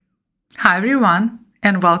Hi, everyone,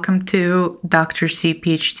 and welcome to Dr. C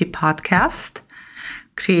PhD podcast,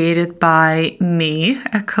 created by me,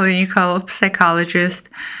 a clinical psychologist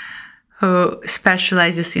who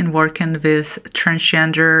specializes in working with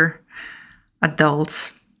transgender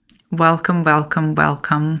adults. Welcome, welcome,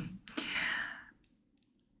 welcome.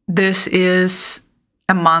 This is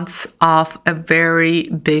a month of a very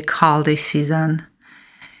big holiday season.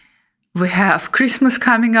 We have Christmas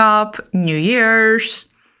coming up, New Year's.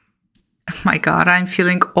 My God, I'm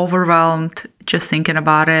feeling overwhelmed just thinking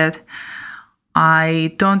about it.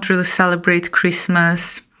 I don't really celebrate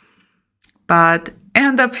Christmas, but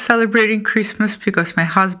end up celebrating Christmas because my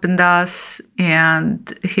husband does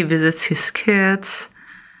and he visits his kids.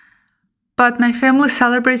 But my family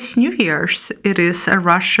celebrates New Year's. It is a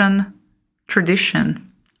Russian tradition.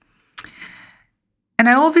 And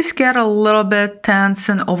I always get a little bit tense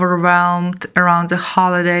and overwhelmed around the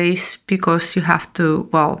holidays because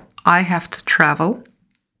I have to travel.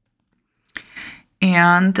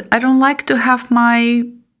 And I don't like to have my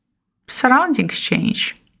surroundings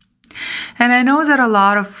change. And I know that a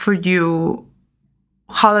lot of for you,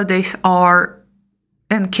 holidays are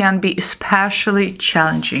and can be especially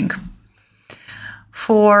challenging.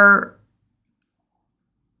 For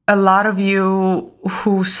a lot of you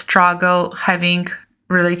who struggle having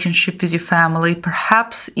relationship with your family,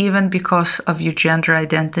 perhaps even because of your gender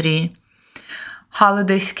identity,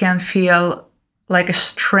 holidays can feel like a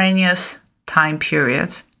strenuous time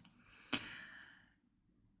period.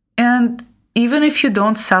 And even if you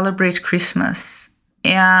don't celebrate Christmas,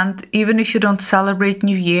 and even if you don't celebrate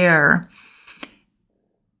New Year,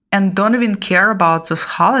 and don't even care about those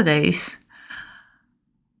holidays,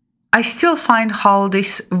 I still find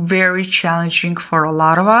holidays very challenging for a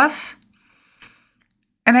lot of us.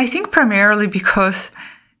 And I think primarily because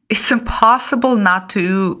it's impossible not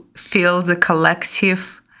to feel the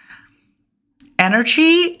collective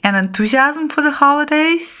energy and enthusiasm for the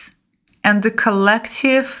holidays, and the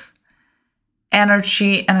collective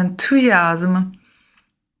energy and enthusiasm,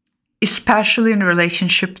 especially in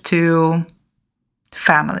relationship to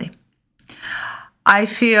family. I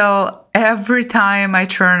feel every time I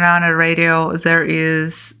turn on a radio, there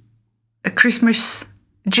is a Christmas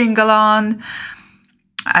jingle on.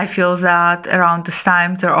 I feel that around this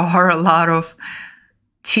time there are a lot of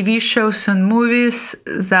TV shows and movies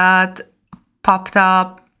that popped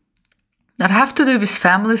up that have to do with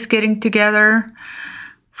families getting together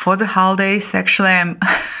for the holidays. Actually, I'm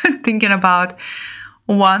thinking about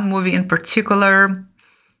one movie in particular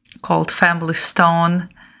called Family Stone.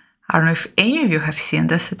 I don't know if any of you have seen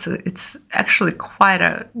this. It's actually quite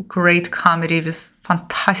a great comedy with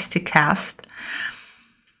fantastic cast.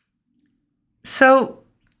 So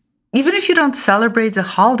even if you don't celebrate the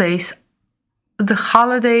holidays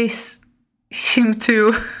seem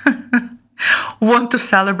to want to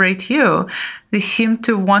celebrate you. They seem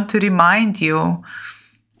to want to remind you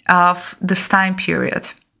of this time period.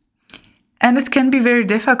 And it can be very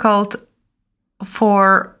difficult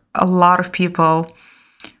for a lot of people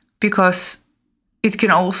because it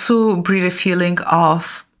can also breed a feeling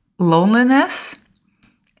of loneliness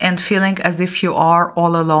and feeling as if you are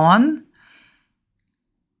all alone.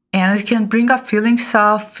 And it can bring up feelings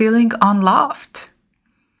of feeling unloved.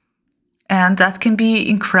 And that can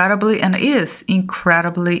be is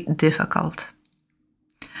incredibly difficult.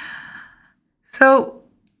 So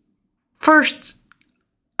first,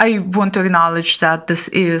 I want to acknowledge that this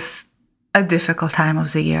is a difficult time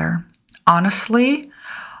of the year. Honestly,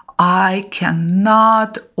 I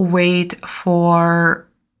cannot wait for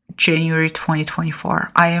January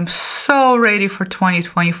 2024. I am so ready for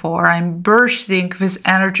 2024. I'm bursting with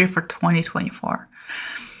energy for 2024.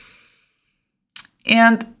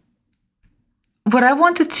 And what I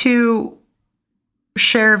wanted to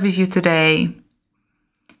share with you today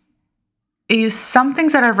is something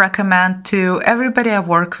that I recommend to everybody I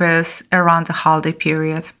work with around the holiday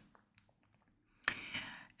period.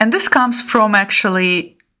 And this comes from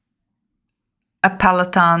actually a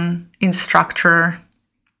Peloton instructor,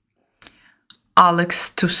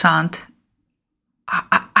 Alex Toussaint.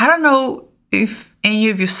 I don't know if any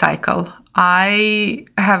of you cycle. I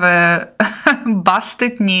have a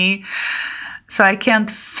busted knee, so I can't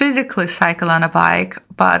physically cycle on a bike,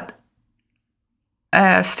 but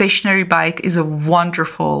a stationary bike is a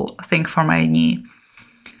wonderful thing for my knee.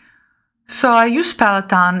 So I use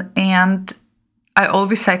Peloton, and I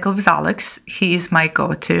always cycle with Alex. He is my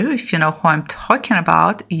go-to. If you know who I'm talking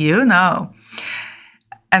about, you know.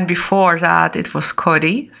 And before that, it was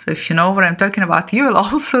Cody. So if you know what I'm talking about, you will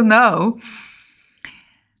also know.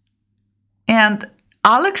 And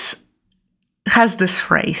Alex has this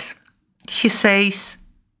phrase. He says,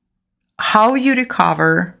 how you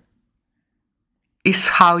recover is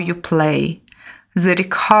how you play. The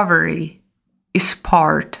recovery is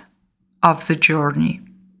part of the journey.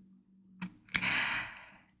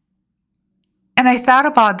 And I thought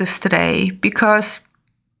about this today because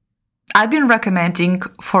I've been recommending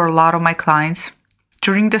for a lot of my clients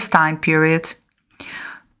during this time period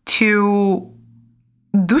to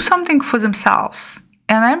do something for themselves.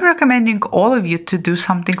 And I'm recommending all of you to do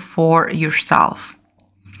something for yourself.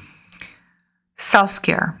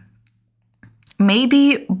 Self-care.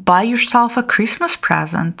 Maybe buy yourself a Christmas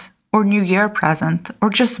present or New Year present, or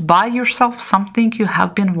just buy yourself something you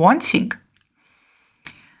have been wanting.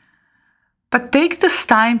 But take this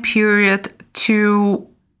time period to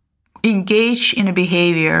engage in a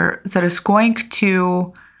behavior that is going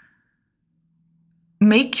to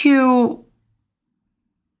make you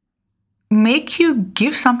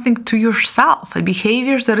give something to yourself, a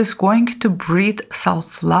behavior that is going to breed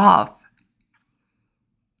self-love.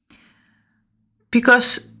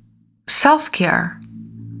 Because self-care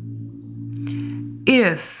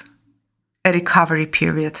is a recovery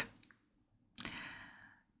period.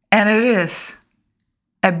 And it is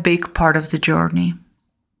a big part of the journey.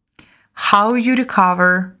 How you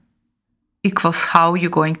recover equals how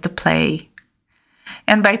you're going to play.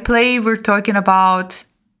 And by play, we're talking about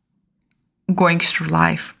going through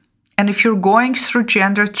life. And if you're going through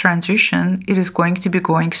gender transition, it is going to be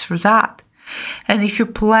going through that. And if you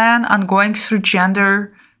plan on going through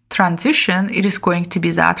gender transition, it is going to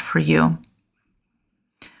be that for you.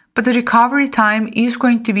 But the recovery time is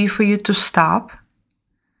going to be for you to stop,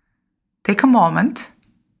 take a moment,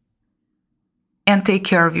 and take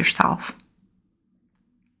care of yourself.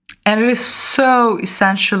 And it is so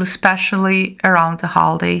essential, especially around the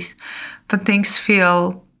holidays, when things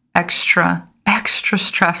feel extra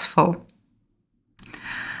stressful.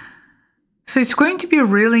 So it's going to be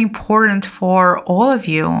really important for all of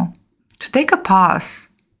you to take a pause.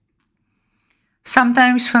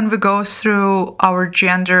 Sometimes when we go through our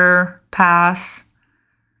gender path,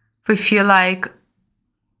 we feel like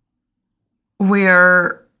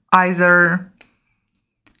we're either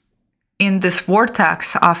in this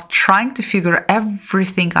vortex of trying to figure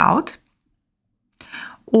everything out,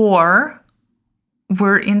 or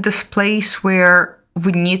we're in this place where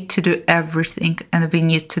we need to do everything, and we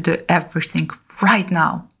need to do everything right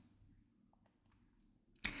now.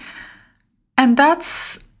 And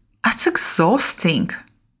that's exhausting.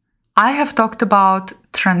 I have talked about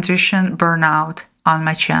transition burnout on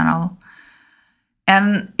my channel,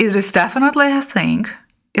 and it is definitely a thing.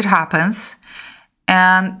 It happens,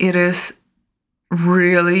 and it is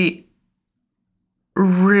really,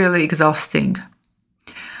 really exhausting.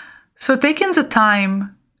 So taking the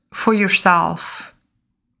time for yourself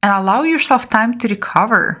and allow yourself time to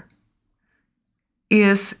recover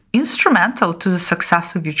is instrumental to the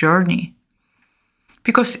success of your journey.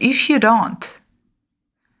 Because if you don't,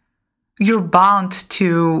 you're bound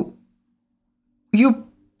to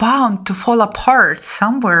fall apart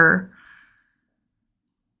somewhere,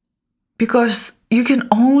 because you can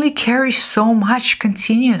only carry so much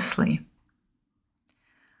continuously.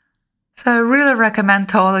 So I really recommend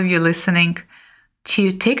to all of you listening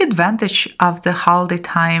to take advantage of the holiday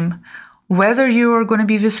time, whether you are going to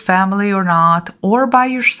be with family or not, or by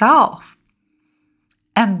yourself,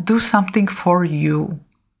 and do something for you.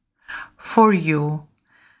 For you.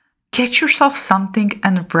 Get yourself something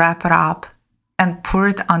and wrap it up and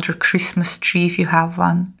put it under Christmas tree if you have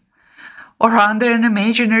one, or under an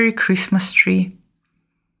imaginary Christmas tree.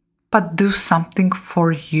 But do something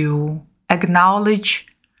for you. Acknowledge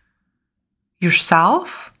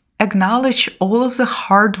yourself. Acknowledge all of the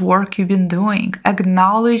hard work you've been doing.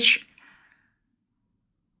 Acknowledge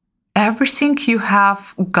everything you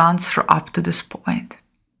have gone through up to this point.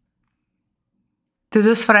 This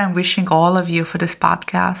is what I'm wishing all of you for this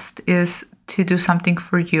podcast, is to do something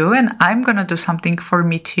for you. And I'm going to do something for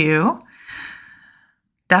me too.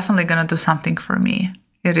 Definitely going to do something for me.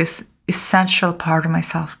 It is essential part of my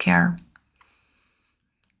self-care.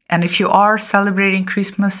 And if you are celebrating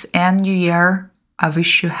Christmas and New Year, I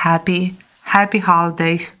wish you happy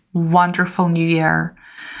holidays, wonderful New Year.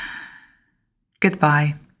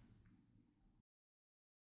 Goodbye.